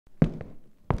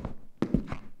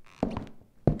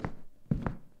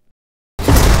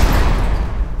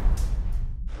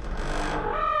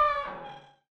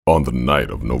On the night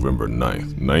of November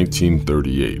 9th,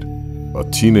 1938,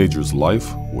 a teenager's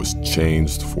life was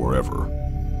changed forever.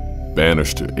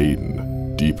 Banished to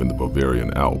Aden, deep in the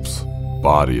Bavarian Alps,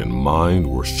 body and mind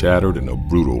were shattered in a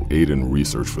brutal Aden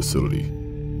research facility.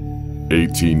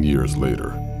 18 years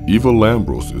later, Eva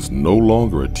Lambros is no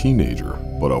longer a teenager,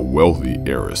 but a wealthy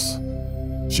heiress.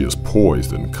 She is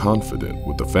poised and confident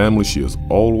with the family she has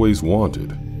always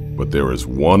wanted, but there is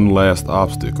one last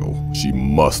obstacle she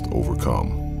must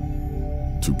overcome.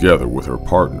 Together with her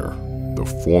partner, the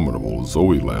formidable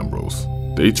Zoe Lambros,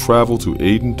 they travel to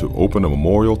Aden to open a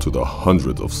memorial to the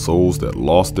hundreds of souls that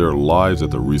lost their lives at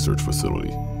the research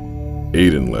facility.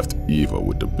 Aden left Eva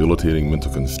with debilitating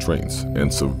mental constraints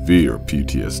and severe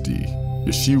PTSD.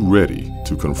 Is she ready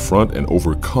to confront and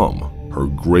overcome her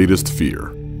greatest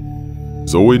fear?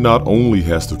 Zoe not only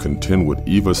has to contend with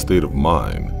Eva's state of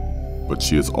mind, but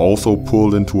she is also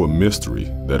pulled into a mystery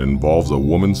that involves a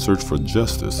woman's search for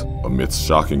justice amidst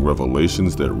shocking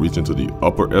revelations that reach into the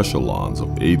upper echelons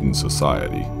of Aden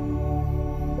society.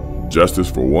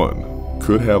 Justice for one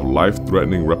could have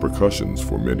life-threatening repercussions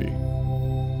for many.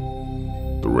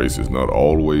 The race is not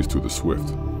always to the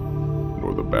swift,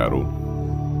 nor the battle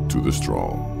to the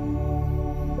strong.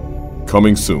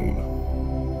 Coming soon